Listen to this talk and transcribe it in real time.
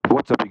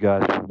What's up, you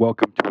guys?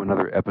 Welcome to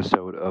another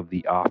episode of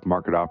the Off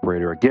Market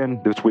Operator. Again,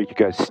 this week, you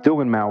guys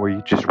still in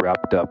Maui, just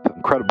wrapped up an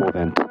incredible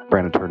event.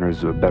 Brandon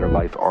Turner's Better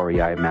Life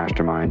REI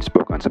Mastermind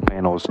spoke on some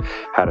panels,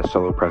 had a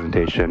solo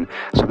presentation.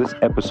 So this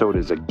episode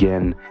is,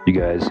 again, you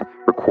guys,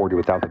 recorded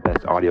without the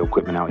best audio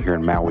equipment out here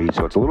in Maui.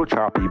 So it's a little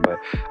choppy, but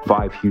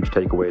 5 huge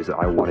takeaways that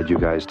I wanted you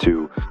guys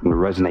to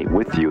resonate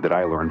with you that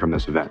I learned from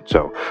this event.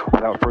 So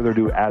without further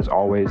ado, as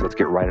always, let's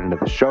get right into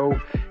the show,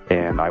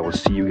 and I will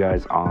see you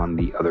guys on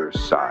the other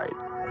side.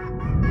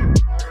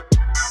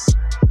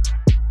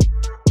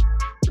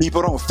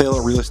 People don't fail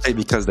at real estate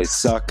because they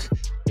suck.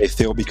 They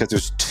fail because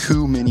there's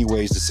too many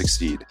ways to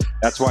succeed.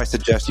 That's why I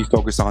suggest you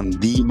focus on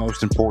the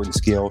most important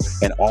skill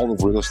in all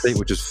of real estate,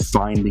 which is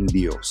finding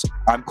deals.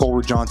 I'm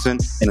Colbert Johnson,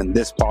 and in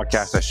this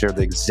podcast, I share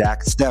the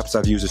exact steps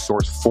I've used to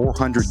source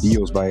 400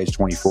 deals by age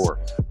 24.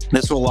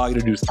 This will allow you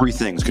to do 3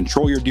 things: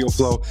 control your deal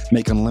flow,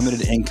 make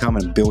unlimited income,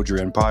 and build your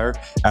empire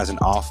as an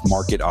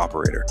off-market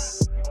operator.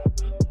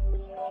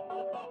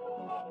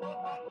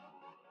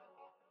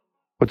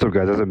 What's up,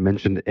 guys? As I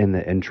mentioned in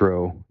the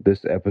intro,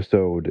 this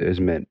episode is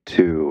meant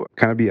to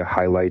kind of be a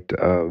highlight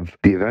of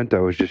the event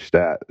I was just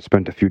at.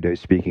 Spent a few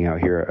days speaking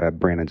out here at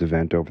Brandon's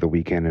event over the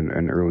weekend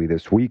and early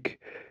this week,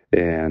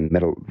 and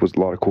was a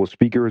lot of cool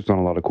speakers, on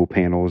a lot of cool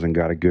panels, and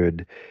got a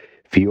good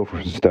feel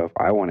for some stuff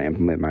I want to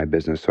implement in my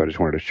business. So I just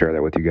wanted to share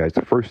that with you guys.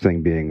 The first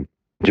thing being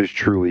just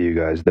truly, you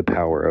guys, the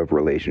power of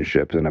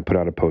relationships. And I put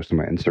out a post on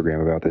my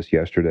Instagram about this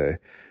yesterday.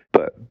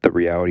 But the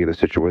reality of the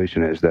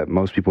situation is that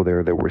most people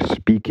there that were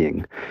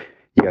speaking,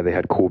 yeah, they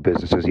had cool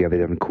businesses. Yeah, they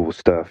did cool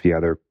stuff. Yeah,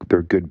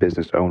 they're good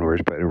business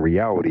owners. But in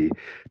reality,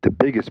 the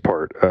biggest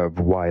part of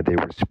why they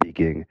were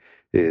speaking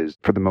is,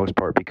 for the most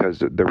part,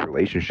 because of their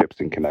relationships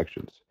and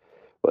connections.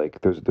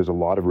 Like, there's a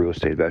lot of real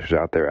estate investors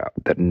out there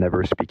that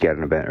never speak at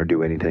an event or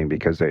do anything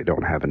because they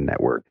don't have a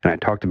network. And I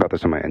talked about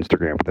this on my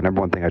Instagram. But the number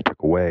one thing I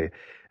took away,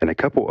 and a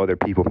couple other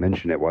people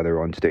mentioned it while they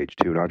were on stage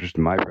too, not just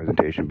in my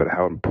presentation, but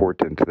how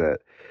important that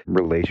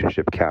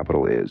relationship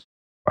capital is,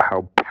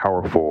 how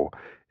powerful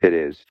it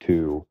is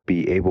to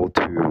be able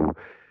to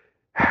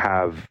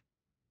have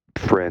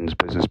friends,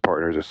 business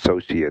partners,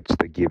 associates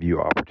that give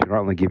you not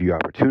only give you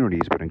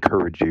opportunities, but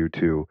encourage you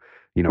to,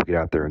 get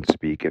out there and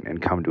speak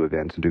and come to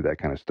events and do that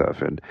kind of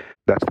stuff. And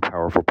that's the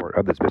powerful part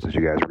of this business,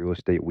 you guys. Real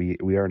estate, we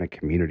are in a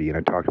community, and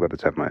I talked about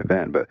this at my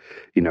event, but,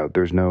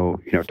 there's no,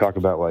 talk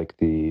about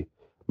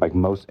like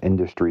most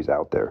industries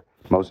out there.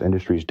 Most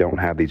industries don't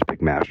have these big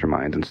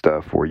masterminds and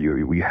stuff where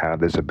you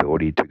have this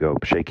ability to go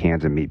shake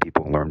hands and meet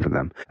people and learn from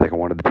them. Like on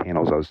one of the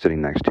panels I was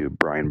sitting next to,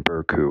 Brian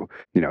Burke, who,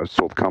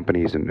 sold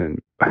companies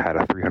and had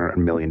a $300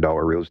 million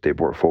real estate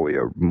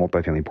portfolio,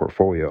 multifamily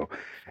portfolio,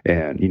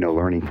 and,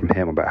 learning from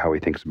him about how he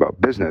thinks about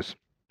business.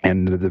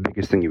 And the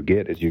biggest thing you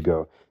get is you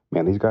go,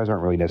 man, these guys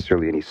aren't really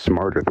necessarily any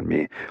smarter than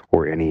me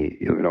or any,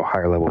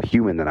 higher level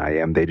human than I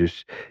am. They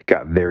just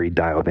got very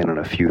dialed in on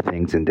a few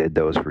things and did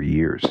those for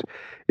years.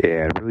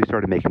 And it really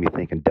started making me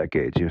think in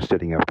decades,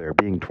 sitting up there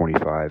being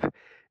 25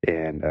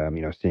 and,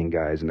 seeing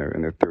guys in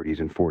their 30s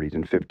and 40s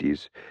and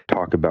 50s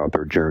talk about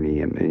their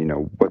journey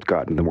and what's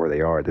gotten them where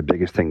they are. The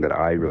biggest thing that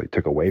I really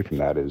took away from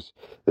that is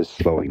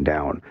slowing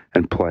down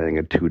and playing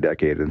a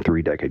 2-decade and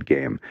 3-decade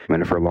game.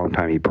 And for a long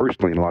time, he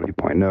personally, and a lot of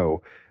people I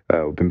know,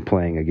 have been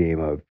playing a game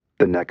of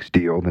the next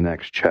deal, the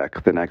next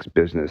check, the next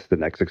business, the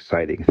next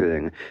exciting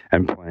thing,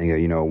 and playing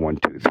a 1,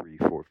 2, 3,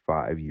 4,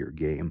 5-year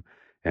game.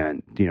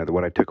 And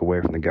what I took away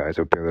from the guys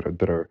out there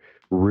that are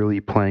really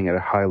playing at a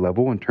high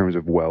level in terms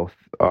of wealth,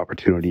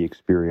 opportunity,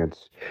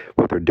 experience,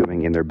 what they're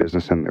doing in their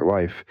business and their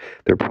life,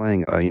 they're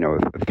playing a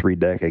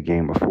 3-decade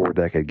game, a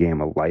 4-decade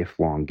game, a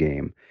lifelong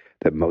game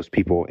that most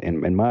people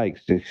in my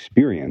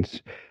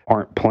experience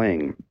aren't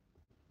playing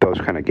those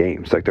kind of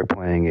games. Like they're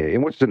playing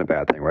and which isn't a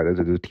bad thing, right? There's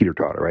a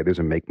teeter-totter, right? There's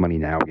a make money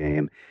now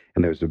game,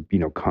 and there's a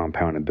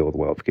compound and build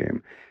wealth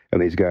game. And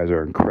these guys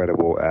are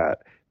incredible at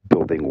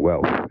building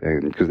wealth,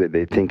 and because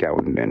they think out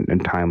in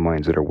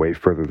timelines that are way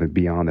further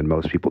beyond than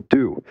most people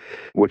do,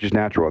 which is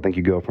natural. I think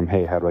you go from,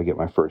 hey, how do I get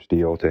my first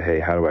deal, to, hey,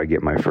 how do I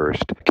get my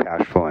first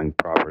cash flowing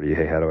property?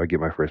 Hey, how do I get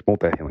my first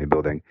multifamily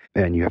building?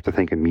 And you have to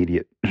think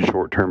immediate,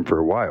 short term for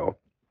a while.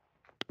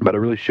 But it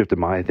really shifted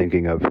my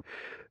thinking of,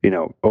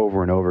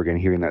 over and over again,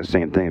 hearing that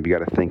same thing. You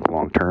got to think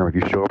long term. If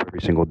you show up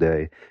every single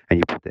day and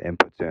you put the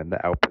inputs in, the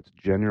outputs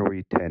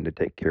generally tend to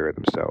take care of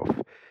themselves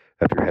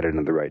if you're headed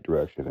in the right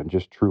direction. And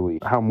just truly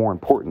how more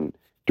important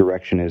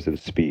direction is than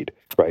speed,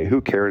 right? Who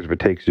cares if it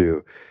takes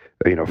you,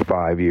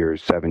 5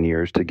 years, 7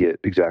 years to get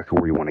exactly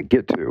where you want to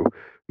get to?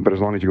 But as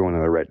long as you're going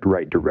in the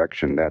right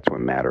direction, that's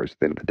what matters at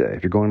the end of the day.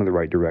 If you're going in the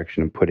right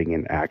direction and putting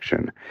in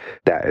action,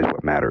 that is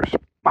what matters.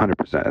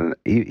 100%. And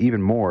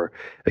even more,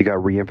 it got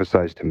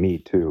reemphasized to me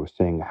too,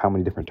 seeing how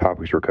many different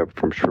topics were covered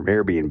from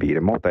Airbnb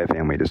to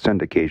multifamily to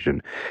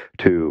syndication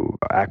to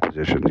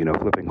acquisitions,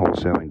 flipping,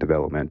 wholesaling,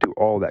 development, to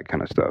all that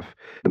kind of stuff.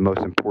 The most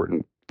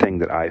important thing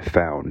that I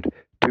found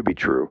to be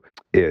true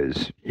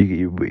is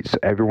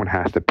everyone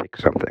has to pick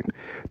something.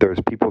 There's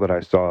people that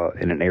I saw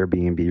in an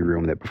Airbnb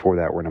room that before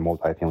that were in a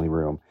multifamily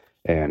room,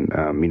 And,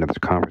 this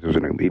conference was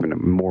an even a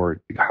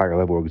more higher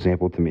level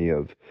example to me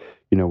of,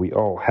 we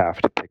all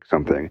have to pick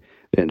something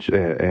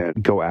and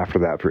go after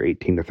that for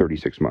 18 to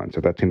 36 months.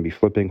 If that's going to be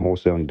flipping,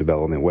 wholesaling,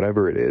 development,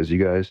 whatever it is,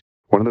 you guys,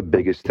 one of the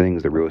biggest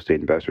things that real estate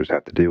investors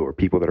have to do, or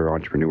people that are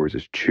entrepreneurs,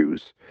 is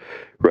choose,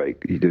 right?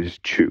 You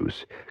just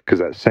choose, because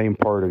that same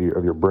part of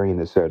your brain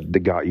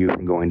that got you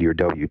from going to your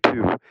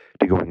W-2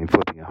 to going and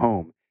flipping a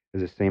home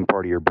is the same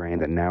part of your brain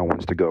that now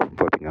wants to go from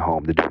flipping a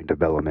home to doing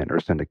development or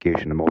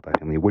syndication and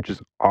multifamily, which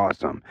is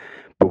awesome.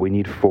 But we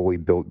need fully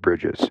built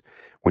bridges.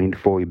 We need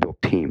fully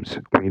built teams.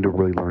 We need to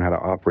really learn how to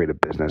operate a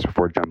business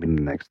before jumping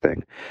to the next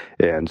thing.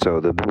 And so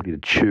the ability to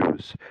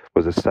choose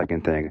was the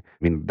second thing.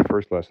 The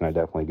first lesson I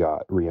definitely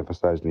got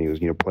reemphasized to me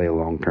was, play a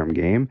long-term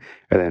game.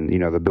 And then,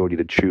 the ability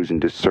to choose and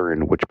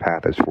discern which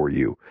path is for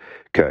you.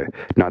 Okay.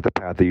 Not the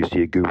path that you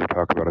see a guru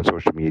talk about on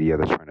social media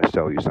that's trying to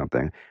sell you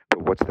something,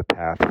 but what's the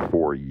path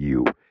for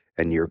you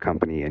and your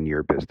company and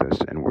your business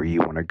and where you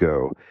want to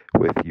go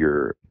with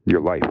your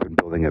life, and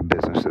building a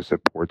business that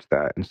supports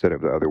that instead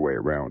of the other way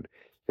around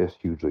is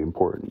hugely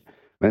important.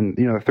 And,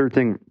 the third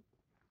thing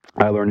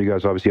I learned, you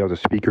guys, obviously I was a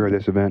speaker at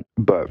this event,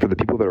 but for the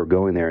people that are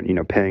going there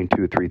and, paying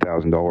 $2,000 to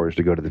 $3,000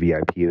 to go to the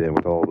VIP event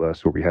with all of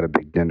us where we had a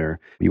big dinner,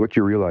 what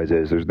you realize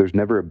is there's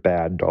never a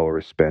bad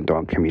dollar spent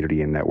on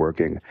community and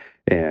networking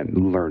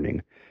and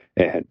learning.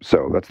 And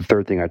so that's the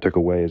third thing I took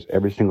away is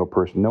every single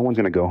person, no one's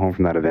going to go home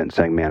from that event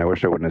saying, man, I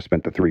wish I wouldn't have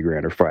spent the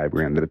 $3,000 or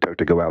 $5,000 that it took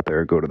to go out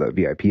there and go to the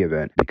VIP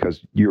event,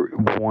 because your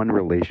one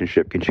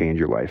relationship can change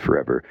your life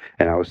forever.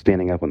 And I was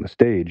standing up on the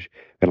stage,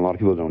 and a lot of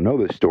people don't know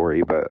this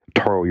story, but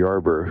Tarl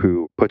Yarber,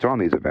 who puts on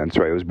these events,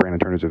 right? It was Brandon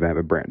Turner's event,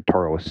 but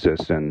Tarl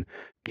assists in,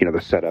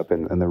 the setup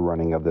and the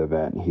running of the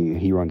event.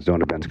 He runs his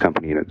own events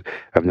company, and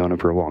I've known him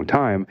for a long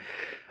time.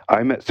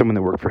 I met someone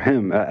that worked for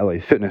him at LA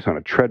Fitness on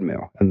a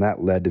treadmill, and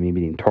that led to me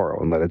meeting Tarl,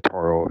 and led to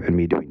Tarl and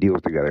me doing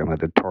deals together, and led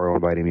to Tarl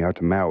inviting me out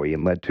to Maui,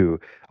 and led to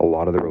a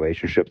lot of the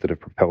relationships that have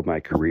propelled my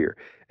career.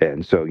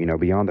 And so,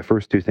 beyond the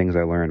first two things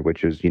I learned,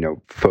 which is,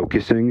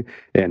 focusing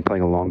and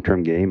playing a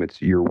long-term game,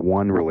 it's you're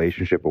one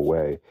relationship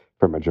away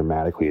from a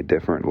dramatically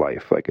different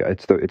life. Like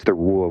it's the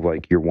rule of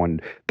like you're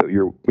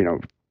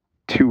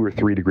 2 or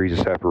 3 degrees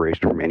of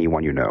separation from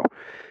anyone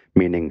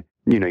meaning,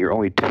 you're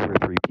only 2 or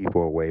 3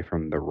 people away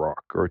from The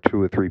Rock, or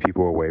 2 or 3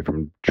 people away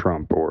from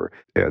Trump, or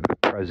the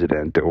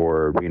president,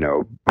 or,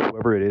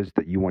 whoever it is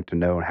that you want to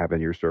know and have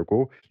in your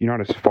circle. You're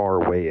not as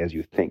far away as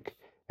you think.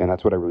 And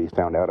that's what I really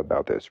found out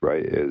about this,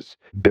 right, is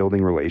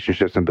building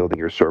relationships and building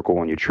your circle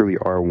when you truly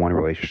are one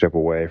relationship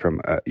away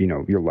from,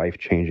 your life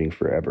changing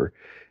forever.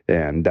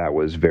 And that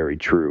was very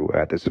true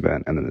at this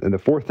event. And the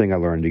fourth thing I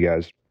learned, you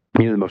guys,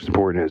 the most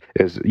important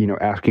is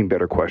asking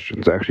better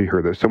questions. I actually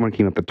heard that someone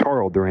came up to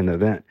Tarl during the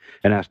event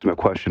and asked him a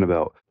question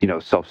about,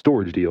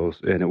 self-storage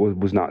deals, and it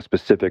was not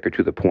specific or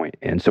to the point.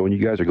 And so when you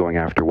guys are going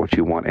after what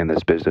you want in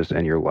this business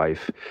and your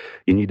life,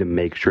 you need to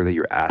make sure that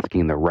you're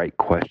asking the right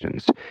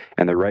questions,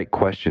 and the right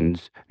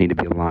questions need to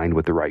be aligned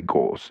with the right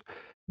goals.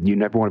 You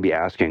never want to be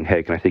asking,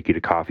 hey, can I take you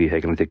to coffee?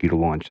 Hey, can I take you to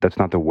lunch? That's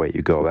not the way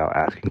you go about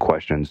asking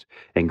questions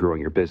and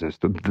growing your business.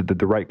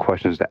 The right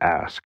questions to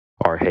ask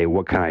are, hey,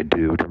 what can I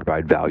do to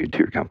provide value to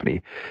your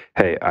company?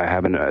 Hey, I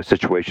have a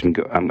situation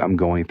I'm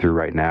going through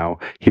right now.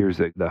 Here's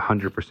the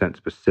 100%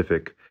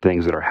 specific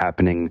things that are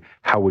happening.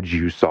 How would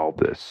you solve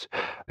this?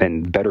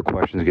 And better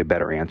questions get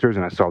better answers.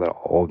 And I saw that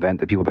all event,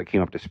 the people that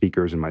came up to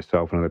speakers and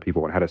myself and other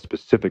people and had a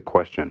specific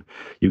question,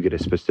 you get a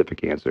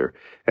specific answer.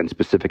 And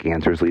specific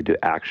answers lead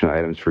to action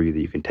items for you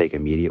that you can take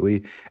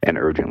immediately and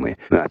urgently.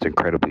 And that's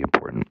incredibly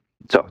important.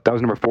 So that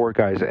was number 4,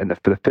 guys. And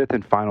the fifth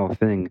and final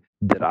thing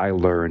that I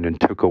learned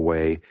and took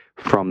away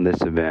from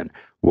this event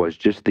was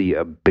just the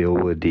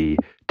ability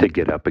to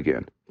get up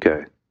again.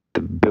 Okay. The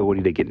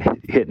ability to get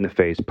hit in the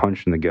face,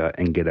 punched in the gut,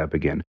 and get up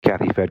again.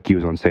 Kathy Fedke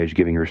was on stage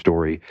giving her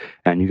story,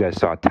 and you guys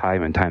saw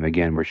time and time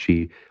again where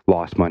she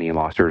lost money and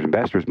lost her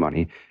investors'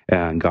 money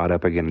and got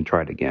up again and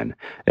tried again.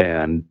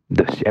 And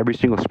every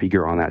single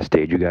speaker on that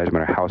stage, you guys, no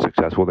matter how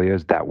successful they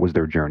is, that was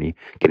their journey.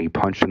 Getting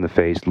punched in the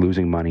face,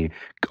 losing money,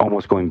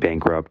 almost going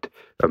bankrupt,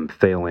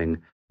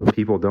 failing.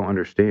 People don't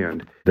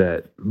understand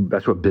that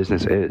that's what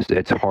business is.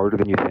 It's harder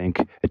than you think.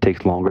 It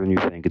takes longer than you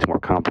think. It's more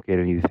complicated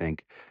than you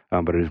think,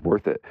 but it is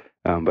worth it.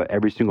 But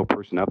every single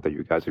person up there,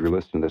 you guys, if you're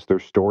listening to this, their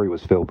story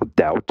was filled with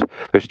doubt.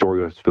 Their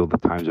story was filled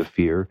with times of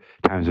fear,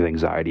 times of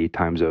anxiety,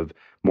 times of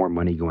more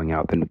money going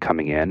out than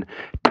coming in,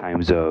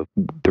 times of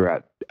they're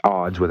at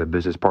odds with a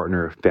business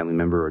partner, a family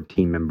member, or a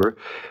team member.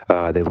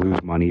 They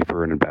lose money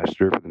for an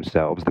investor, for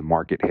themselves. The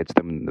market hits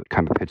them,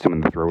 kind of hits them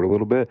in the throat a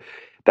little bit.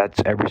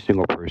 That's every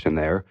single person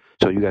there.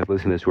 So you guys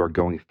listening to this who are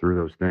going through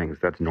those things,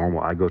 that's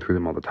normal. I go through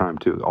them all the time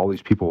too. All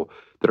these people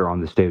that are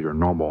on the stage are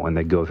normal, and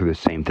they go through the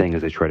same thing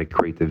as they try to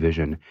create the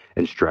vision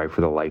and strive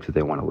for the life that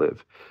they want to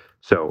live.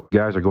 So you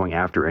guys are going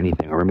after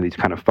anything. Remember these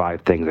kind of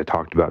 5 things I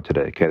talked about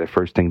today. Okay, the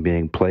first thing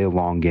being play a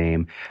long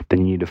game. Then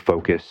you need to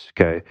focus.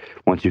 Okay,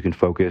 once you can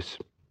focus,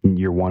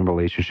 you're one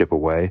relationship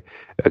away.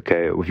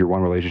 Okay, if you're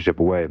one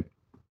relationship away,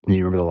 And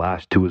you remember the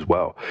last two as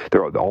well.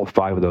 All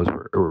five of those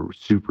were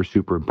super,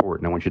 super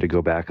important. I want you to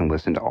go back and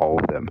listen to all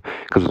of them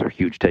because those are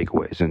huge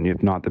takeaways. And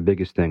if not, the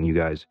biggest thing, you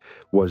guys,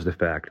 was the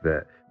fact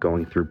that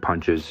going through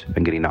punches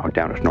and getting knocked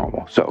down is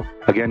normal. So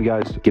again,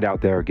 guys, get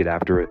out there, get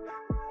after it.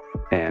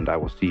 And I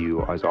will see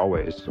you, as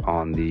always,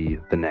 on the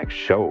next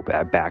show.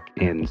 Back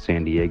in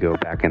San Diego,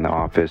 back in the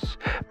office,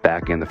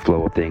 back in the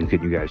flow of things,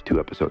 getting you guys 2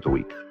 episodes a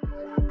week.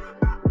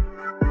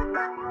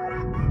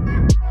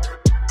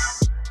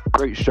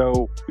 Great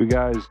show, you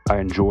guys. I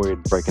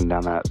enjoyed breaking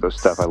down the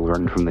stuff I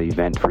learned from the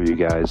event for you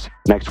guys.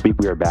 Next week,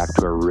 we are back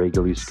to our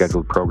regularly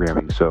scheduled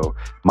programming. So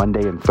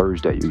Monday and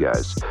Thursday, you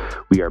guys,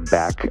 we are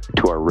back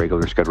to our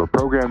regular scheduled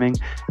programming.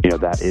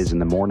 That is in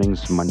the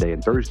mornings, Monday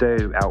and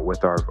Thursday, out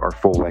with our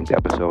full-length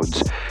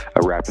episodes,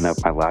 wrapping up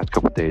my last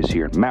couple of days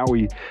here in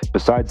Maui.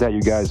 Besides that,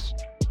 you guys,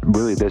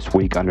 really this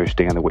week,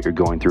 understand that what you're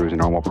going through is a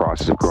normal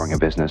process of growing a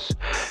business,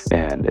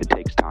 and it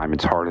takes time.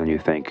 It's harder than you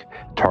think.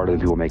 It's harder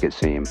than people make it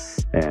seem.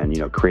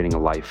 And creating a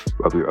life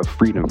of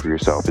freedom for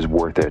yourself is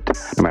worth it,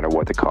 no matter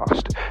what the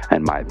cost,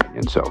 in my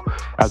opinion. So,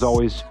 as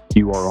always,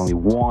 you are only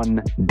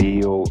one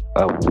deal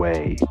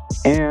away.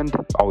 And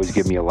always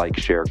give me a like,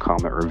 share,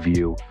 comment,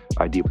 review.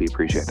 I deeply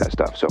appreciate that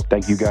stuff. So,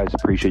 thank you guys.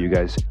 Appreciate you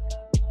guys.